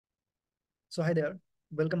So hi there,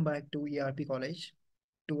 welcome back to ERP College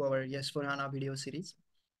to our S4HANA video series.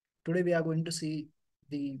 Today we are going to see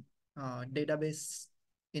the database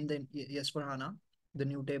in the S4HANA, the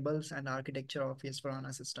new tables and architecture of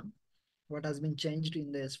S4HANA system. What has been changed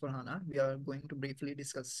in the S4HANA, we are going to briefly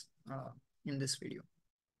discuss in this video.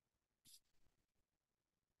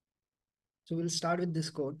 So we'll start with this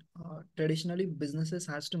code. Traditionally, businesses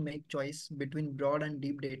has to make choice between broad and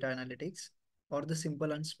deep data analytics or the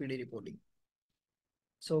simple and speedy reporting.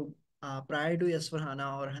 So prior to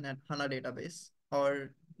S4HANA or HANA database,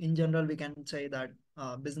 or in general, we can say that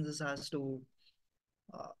businesses has to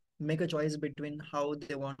uh, make a choice between how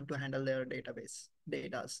they want to handle their database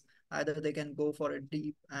datas. Either they can go for a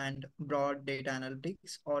deep and broad data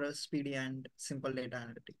analytics or a speedy and simple data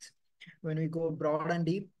analytics. When we go broad and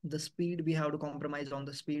deep, the speed we have to compromise on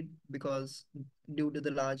the speed because due to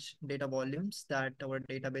the large data volumes that our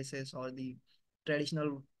databases or the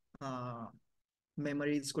traditional uh,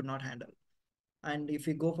 memories could not handle. And if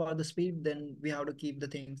we go for the speed, then we have to keep the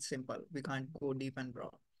things simple. We can't go deep and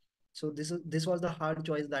broad. So this was the hard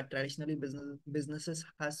choice that traditionally businesses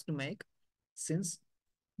has to make, since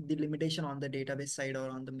the limitation on the database side or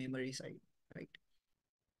on the memory side, right?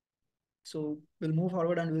 So we'll move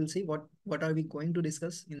forward and we'll see what are we going to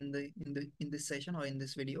discuss in this session or in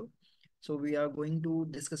this video. So we are going to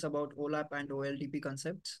discuss about OLAP and OLTP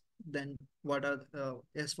concepts. Then what are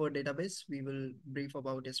S4 database? We will brief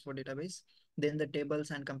about S4 database. Then the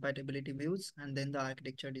tables and compatibility views, and then the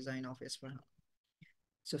architecture design of S4.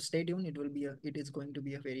 So stay tuned. It is going to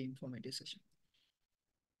be a very informative session.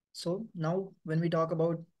 So now when we talk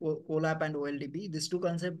about OLAP and OLTP, these two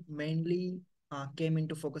concepts mainly came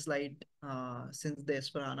into focus light since the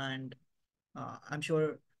S4HANA, and I'm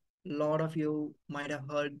sure a lot of you might have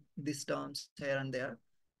heard these terms here and there.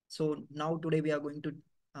 So now today we are going to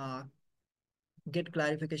uh, get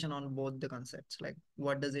clarification on both the concepts, like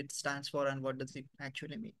what does it stands for and what does it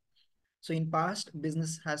actually mean. So in past,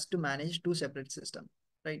 business has to manage two separate systems,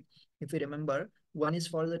 right? If you remember, one is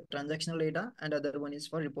for the transactional data and other one is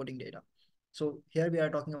for reporting data. So here we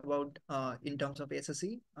are talking about in terms of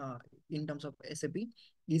SSE, in terms of SAP,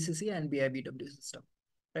 ECC and BIBW system,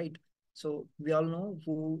 right? So we all know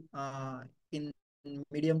who in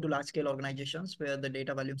medium to large scale organizations where the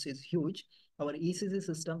data volumes is huge, our ECC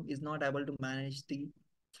system is not able to manage the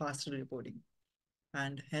faster reporting,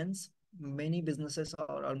 and hence many businesses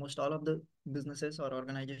or almost all of the businesses or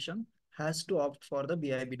organization has to opt for the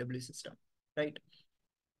BIBW system, right?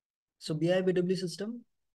 So BIBW system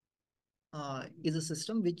is a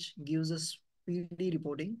system which gives us speedy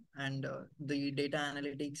reporting, and the data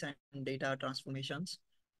analytics and data transformations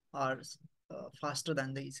are faster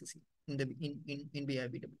than the ECC in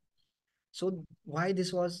BIBW. So why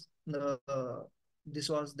this was there?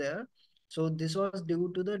 So this was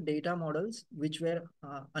due to the data models which were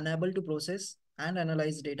unable to process and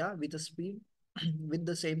analyze data with the speed with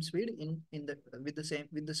the same speed in the with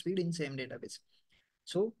the speed in same database.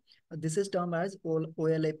 So this is termed as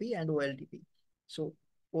OLAP and OLTP. So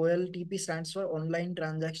OLTP stands for online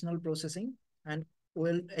transactional processing, and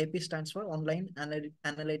OLAP stands for online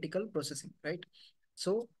analytical processing, right?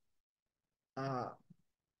 So uh,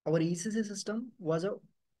 our ECC system was a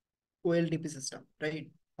OLTP system, right?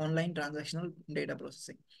 Online transactional data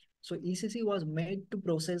processing. So ECC was made to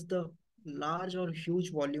process the large or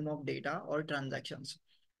huge volume of data or transactions.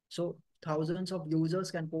 So thousands of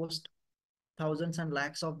users can post thousands and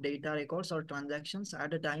lakhs of data records or transactions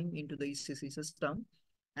at a time into the ECC system.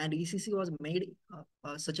 And ECC was made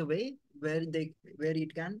such a way where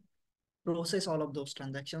it can process all of those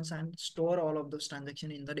transactions and store all of those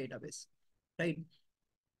transactions in the database, right?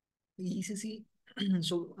 ECC.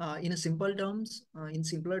 So in simpler terms,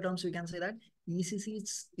 we can say that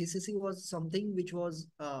ECC was something which was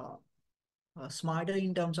smarter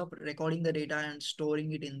in terms of recording the data and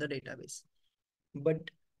storing it in the database. But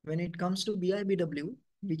when it comes to BIBW,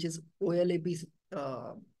 which is OLAP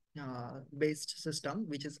uh, based system,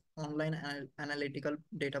 which is online analytical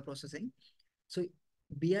data processing. So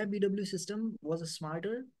BIBW system was a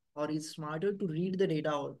smarter or is smarter to read the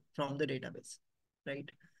data from the database,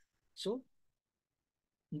 right? So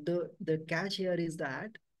the catch here is that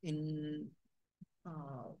in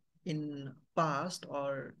uh, in past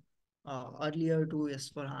or earlier to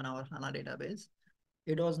S4HANA or HANA database,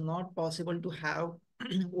 it was not possible to have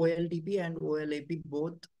OLTP and OLAP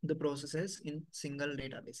both the processes in single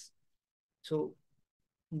database. So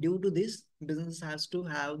due to this, business has to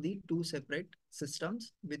have the two separate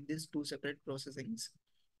systems with these two separate processings,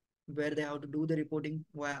 where they have to do the reporting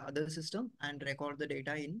via other system and record the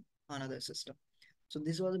data in another system. So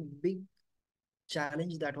this was a big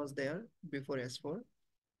challenge that was there before S4.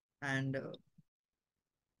 And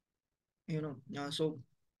you know so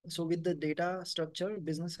with the data structure,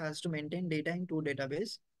 business has to maintain data in two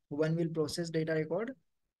database. One will process data record,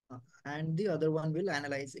 uh, and the other one will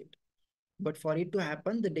analyze it. But for it to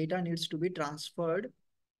happen, the data needs to be transferred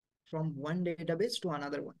from one database to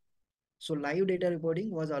another one. So live data reporting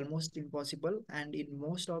was almost impossible, and in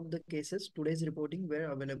most of the cases today's reporting were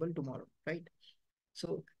available tomorrow, right?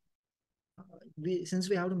 So we since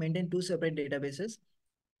we have to maintain two separate databases,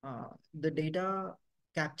 the data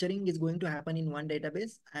capturing is going to happen in one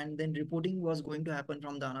database, and then reporting was going to happen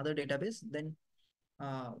from the another database. Then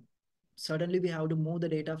uh, suddenly we have to move the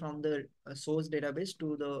data from the source database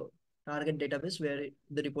to the target database where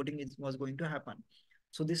the reporting was going to happen.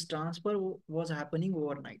 So this transfer was happening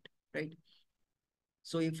overnight, right?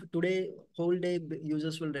 So if today whole day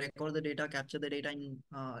users will record the data, capture the data in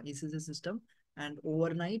ECC system, and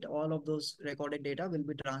overnight all of those recorded data will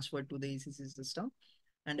be transferred to the ECC system,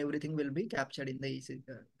 and everything will be captured in the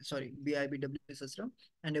BIBW system,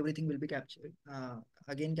 and everything will be captured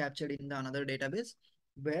again captured in the another database,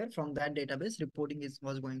 where from that database reporting is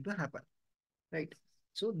was going to happen, right?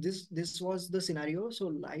 So this was the scenario. So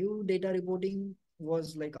live data reporting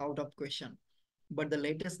was like out of question, but the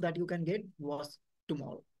latest that you can get was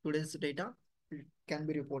tomorrow. Today's data can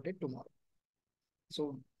be reported tomorrow.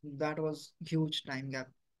 So that was huge time gap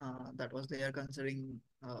that was there, considering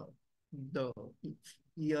the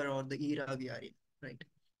year or the era we are in, right?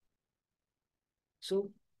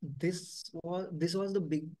 So this was the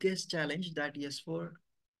biggest challenge that S4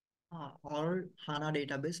 or HANA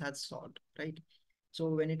database has solved, right? So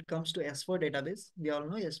when it comes to S4 database, we all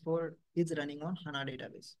know S4 is running on HANA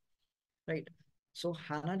database, right? So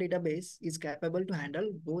HANA database is capable to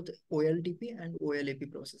handle both OLTP and OLAP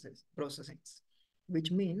processings,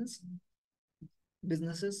 which means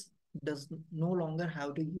businesses does no longer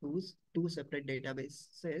have to use two separate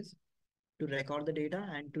databases to record the data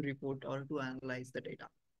and to report or to analyze the data,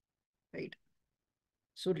 right?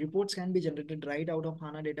 So reports can be generated right out of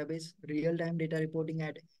HANA database, real-time data reporting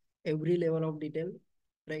at every level of detail,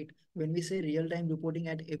 right? When we say real-time reporting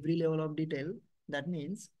at every level of detail, that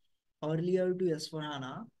means earlier to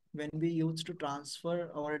S4HANA, when we used to transfer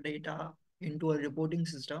our data into a reporting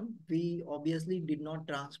system, we obviously did not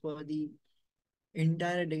transfer the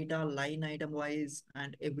entire data line item wise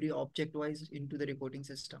and every object wise into the reporting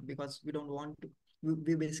system, because we don't want to,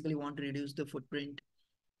 we basically want to reduce the footprint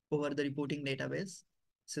over the reporting database,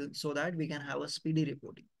 so that we can have a speedy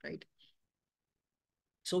reporting, right?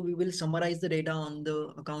 So we will summarize the data on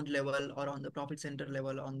the account level or on the profit center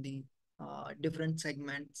level, on the different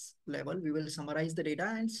segments level. We will summarize the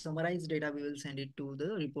data, and summarize data we will send it to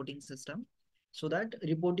the reporting system, so that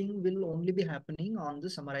reporting will only be happening on the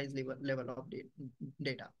summarized level of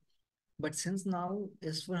data. But since now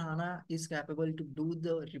S4HANA is capable to do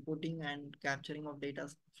the reporting and capturing of data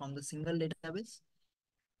from the single database,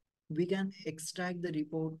 we can extract the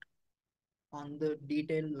report on the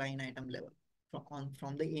detailed line item level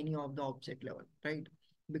from the any of the object level, right?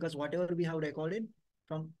 Because whatever we have recorded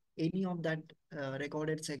from any of that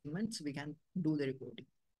recorded segments, we can do the reporting.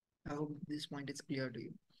 I hope this point is clear to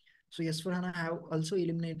you. So S4HANA have also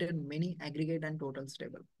eliminated many aggregate and totals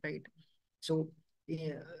table, right? So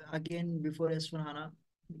again, before S4HANA,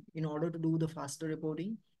 in order to do the faster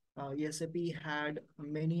reporting, SAP had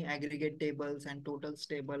many aggregate tables and totals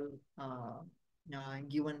table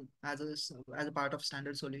given as a part of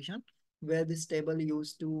standard solution, where this table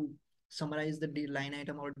used to summarize the line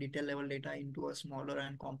item or detail level data into a smaller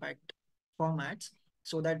and compact formats,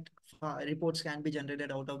 so that reports can be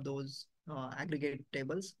generated out of those aggregate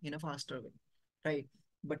tables in a faster way, right?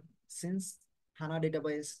 But since HANA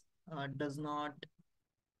database uh, does not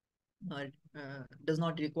uh, does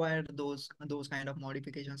not require those kind of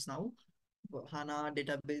modifications now, HANA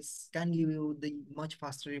database can give you the much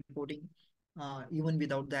faster reporting even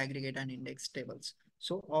without the aggregate and index tables.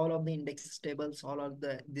 So all of the index tables, all of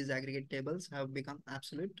these aggregate tables have become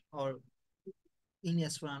absolute, or in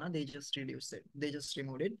S4HANA they just reduced it, they just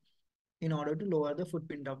removed it in order to lower the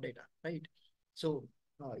footprint of data, right? So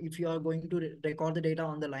if you are going to record the data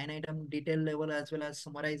on the line item detail level as well as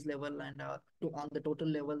summarize level, and on the total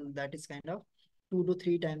level, that is kind of 2 to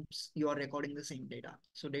 3 times you are recording the same data.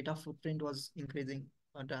 So data footprint was increasing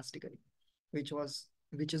drastically, which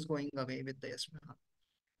is going away with the S4HANA.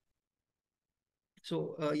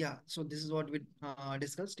 So yeah, so this is what we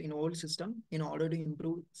discussed. In old system, in order to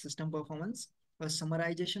improve system performance, a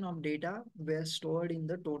summarization of data were stored in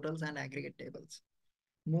the totals and aggregate tables.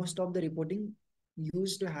 Most of the reporting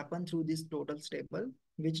used to happen through this totals table,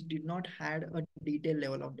 which did not had a detailed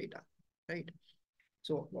level of data, right?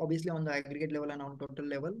 So obviously on the aggregate level and on total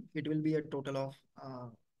level, it will be a total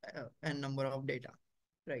of n number of data,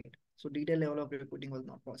 right? So detailed level of reporting was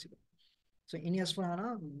not possible. So in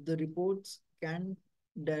S4HANA, the reports can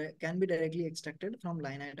be directly extracted from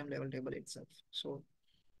line item level table itself. So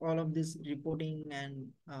all of this reporting and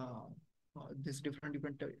this different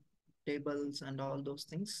tables and all those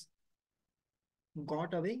things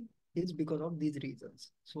got away is because of these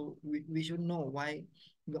reasons. So we should know why.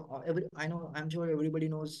 I know, I'm sure everybody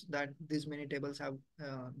knows that these many tables have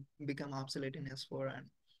become obsolete in S4, and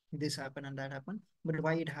this happened and that happened. But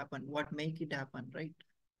why it happened? What make it happen, right?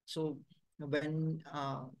 So when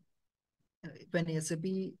uh, when SAP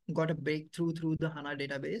got a breakthrough through the HANA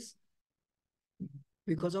database,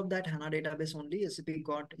 because of that HANA database only, SAP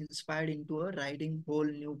got inspired into a writing whole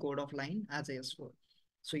new code of line as a S4.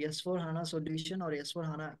 So S4 HANA solution or S4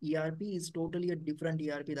 HANA ERP is totally a different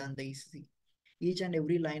ERP than the ECC. Each and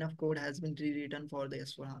every line of code has been rewritten for the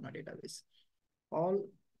S4 HANA database. All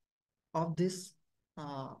of this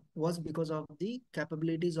was because of the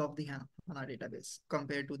capabilities of the HANA database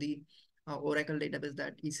compared to the Oracle database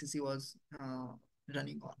that ECC was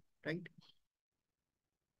running on, right?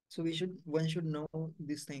 So one should know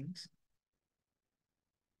these things.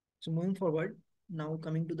 So moving forward, now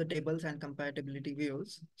coming to the tables and compatibility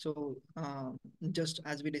views. So just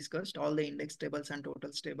as we discussed, all the index tables and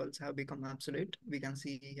totals tables have become obsolete. Uh, we can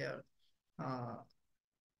see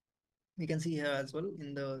here as well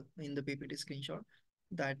in the PPT screenshot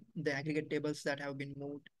that the aggregate tables that have been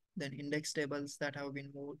moved, then index tables that have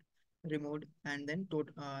been removed, and then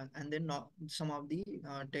not some of the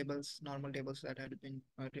normal tables that had been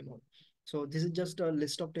removed. So this is just a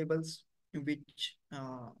list of tables which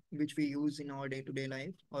we use in our day-to-day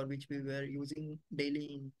life, or which we were using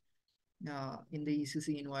daily in the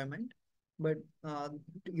ECC environment. But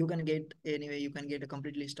you can get anyway, you can get a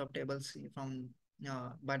complete list of tables from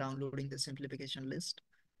by downloading the simplification list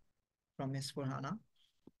from S4HANA.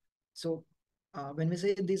 So when we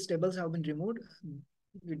say these tables have been removed,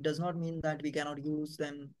 it does not mean that we cannot use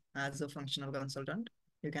them as a functional consultant.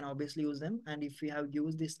 You can obviously use them, and if we have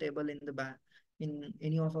used this table in the back in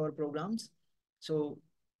any of our programs, so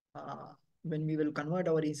uh, when we will convert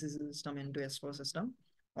our ECC system into S4 system,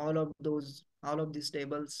 all of these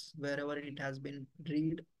tables, wherever it has been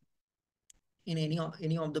read in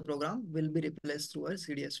any of the program, will be replaced through a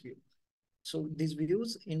CDS view. So these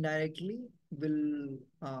views indirectly will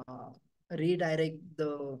redirect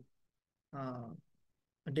the uh,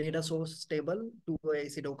 data source table to a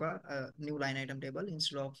CDOCA new line item table,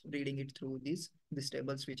 instead of reading it through these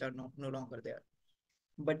tables which are no longer there.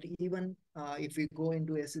 But even if we go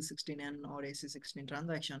into AC16N or AC16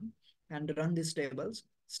 transaction and run these tables,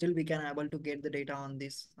 still we can able to get the data on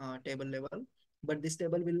this table level. But this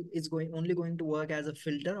table is only going to work as a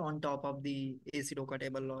filter on top of the AC Doka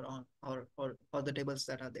table, or the tables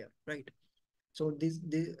that are there, right? So this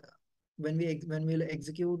when we'll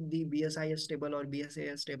execute the BSIS table or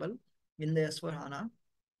BSAS table in the S4 HANA,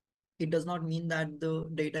 it does not mean that the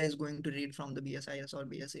data is going to read from the BSIS or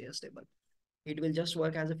BSAS table. It will just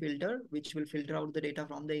work as a filter, which will filter out the data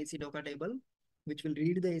from the AC Doka table, which will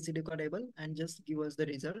read the AC Doka table and just give us the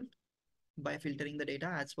result by filtering the data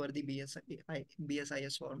as per the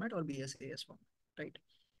BSIS format or BSAS format, right?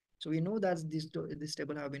 So we know that this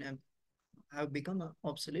table have become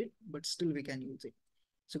obsolete, but still we can use it.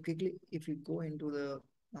 So quickly, if we go into the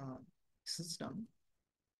system,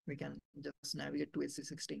 we can just navigate to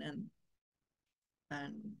AC16N,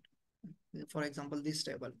 and for example, this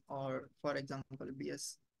table, or for example,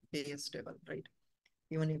 BSAS table, right?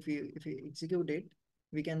 Even if we execute it,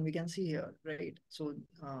 we can see here, right? So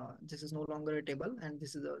this is no longer a table, and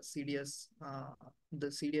this is a CDS. The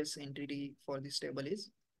CDS entity for this table is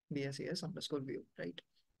BSAS underscore view, right?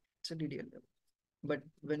 It's a DDL level. But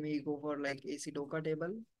when we go for like AC Doka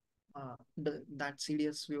table, that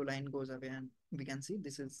CDS view line goes away, and we can see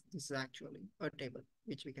this is actually a table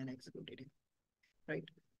which we can execute it in, right?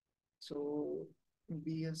 So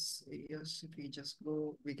BSAS, if we just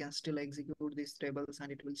go, we can still execute these tables,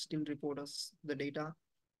 and it will still report us the data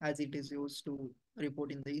as it is used to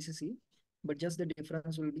report in the ECC. But just the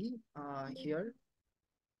difference will be here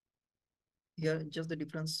just the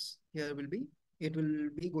difference here will be, it will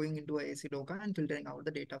be going into a AC Doka and filtering out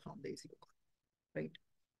the data from the AC Doka, right?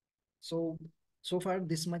 So so far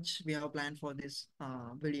this much we have planned for this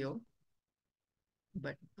video.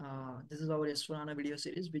 But this is our S4HANA video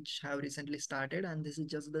series, which have recently started, and this is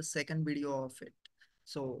just the second video of it.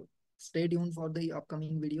 So stay tuned for the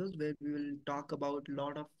upcoming videos, where we will talk about a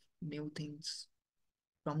lot of new things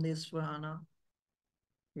from the S4HANA.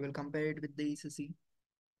 We will compare it with the ECC,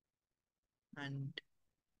 and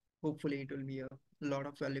hopefully it will be a lot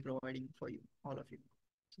of value providing for you, all of you.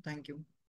 So thank you.